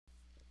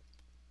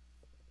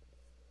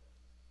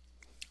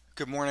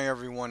Good morning,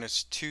 everyone.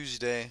 It's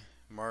Tuesday,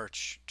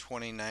 March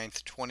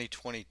 29th,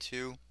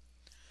 2022.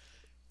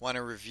 Want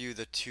to review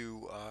the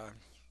two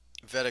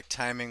Vedic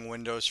timing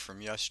windows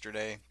from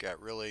yesterday. Got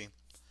really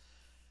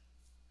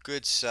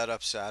good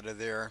setups out of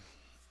there.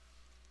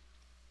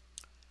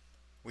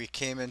 We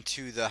came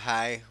into the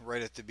high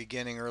right at the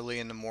beginning early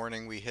in the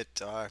morning. We hit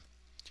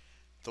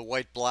the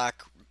white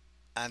black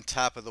on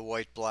top of the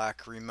white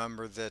black.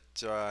 Remember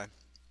that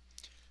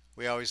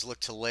we always look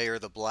to layer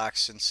the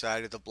blacks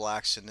inside of the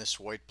blacks, and this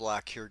white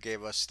black here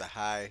gave us the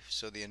high.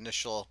 So the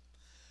initial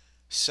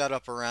set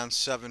up around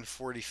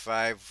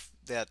 7:45.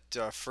 That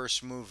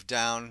first move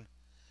down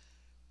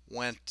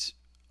went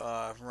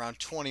around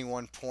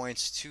 21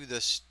 points to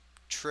this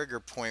trigger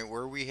point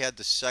where we had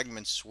the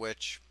segment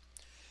switch.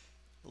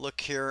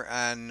 Look here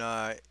on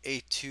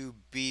A2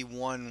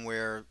 B1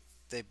 where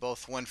they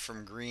both went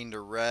from green to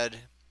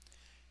red,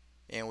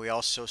 and we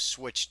also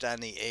switched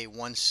on the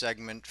A1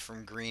 segment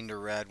from green to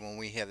red. When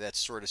we have that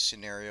sort of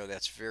scenario,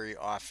 that's very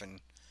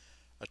often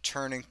a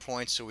turning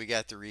point. So we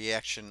got the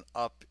reaction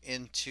up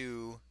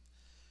into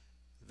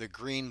the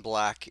green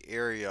black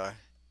area,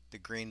 the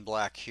green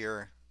black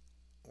here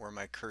where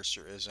my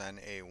cursor is on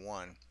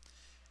A1.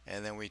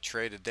 And then we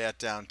traded that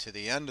down to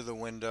the end of the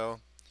window.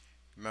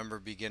 Remember,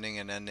 beginning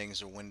and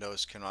endings of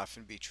windows can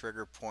often be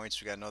trigger points.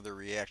 We got another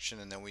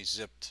reaction, and then we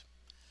zipped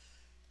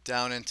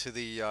down into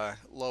the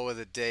low of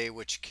the day,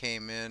 which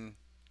came in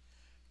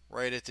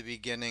right at the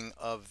beginning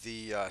of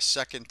the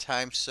second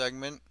time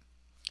segment.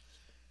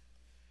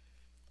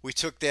 We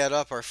took that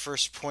up. Our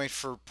first point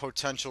for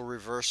potential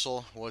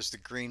reversal was the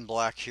green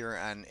block here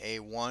on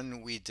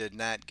A1. We did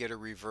not get a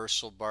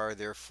reversal bar,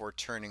 therefore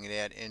turning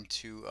that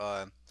into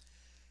a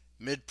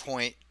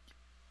midpoint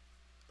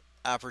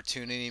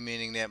opportunity,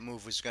 meaning that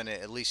move was going to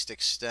at least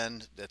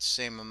extend that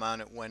same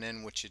amount it went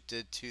in, which it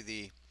did to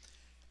the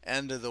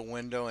end of the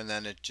window, and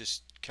then it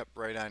just kept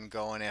right on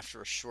going.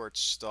 After a short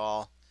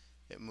stall,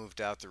 it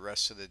moved out the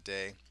rest of the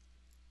day.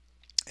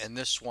 And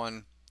this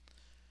one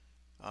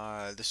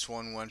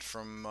went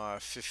from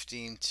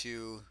 15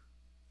 to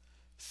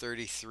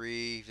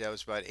 33. That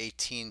was about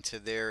 18 to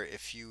there.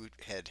 If you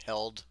had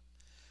held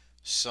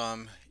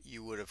some,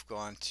 you would have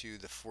gone to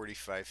the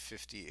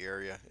 45.50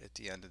 area at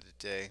the end of the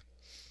day.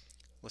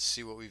 Let's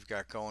see what we've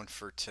got going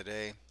for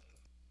today.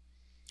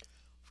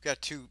 We've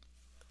got two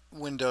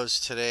windows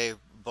today.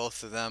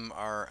 Both of them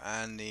are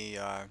on the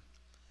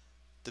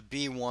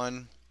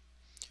B1.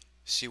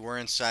 See, we're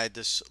inside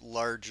this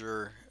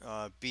larger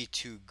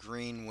B2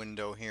 green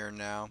window here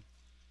now.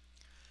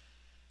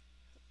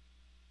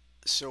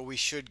 So we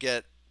should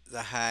get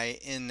the high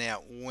in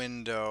that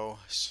window.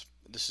 It's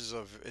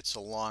a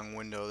long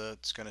window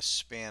that's going to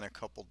span a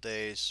couple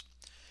days.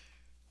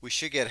 We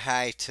should get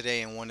high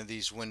today in one of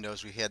these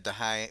windows. We had the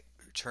high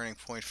turning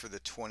point for the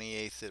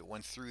 28th. It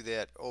went through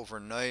that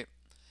overnight.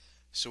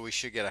 So we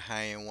should get a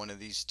high in one of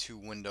these two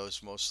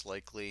windows most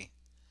likely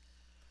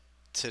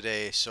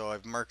today. So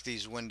I've marked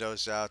these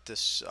windows out.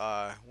 This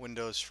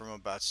window's from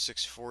about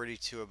 6:40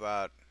 to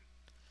about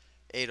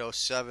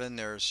 8:07.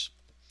 There's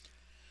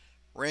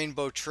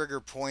rainbow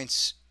trigger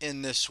points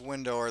in this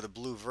window are the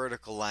blue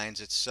vertical lines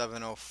at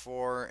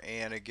 7:04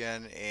 and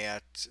again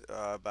at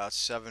about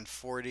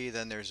 7:40.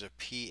 Then there's a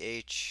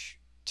PH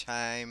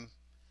time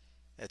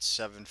at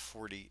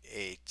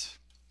 7:48.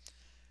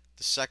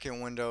 The second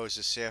window is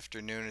this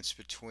afternoon. It's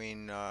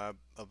between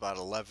about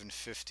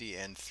 11:50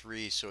 and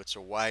 3, so it's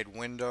a wide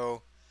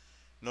window.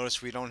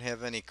 Notice we don't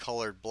have any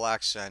colored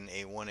blocks on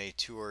A1,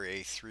 A2, or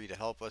A3 to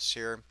help us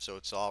here, so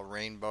it's all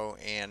rainbow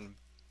and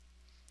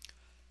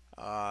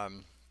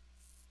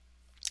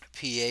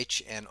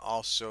pH, and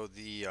also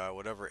the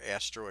whatever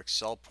Astro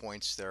Excel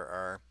points there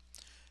are.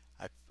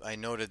 I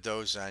noted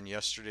those on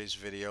yesterday's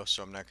video,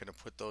 so I'm not going to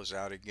put those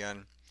out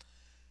again.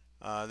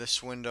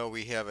 This window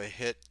we have a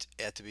hit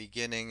at the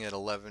beginning at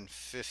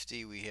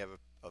 11:50. We have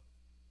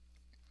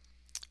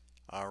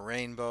a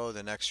rainbow,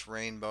 the next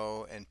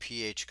rainbow and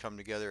pH come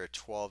together at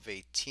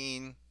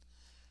 12:18.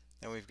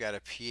 Then we've got a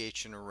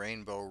pH and a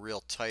rainbow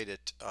real tight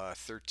at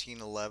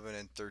 13:11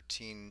 and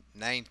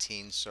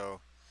 13:19.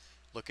 So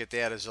look at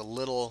that as a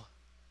little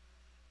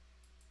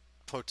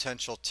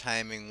potential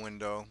timing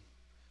window.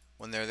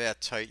 When they're that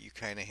tight, you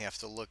kind of have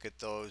to look at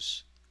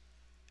those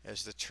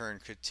as the turn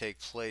could take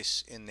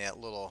place in that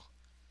little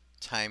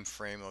time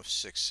frame of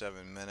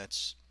 6-7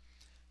 minutes.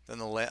 Then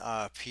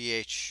the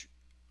pH,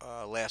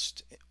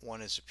 last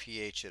one is a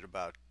pH at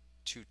about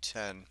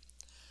 210.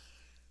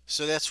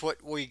 So that's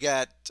what we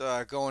got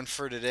going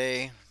for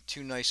today.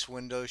 Two nice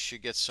windows.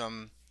 Should get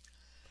some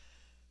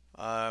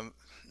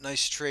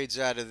nice trades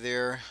out of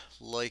there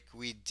like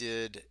we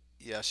did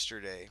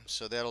yesterday.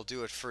 So that'll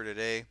do it for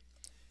today.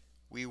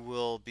 We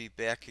will be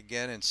back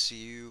again and see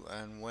you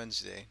on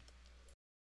Wednesday.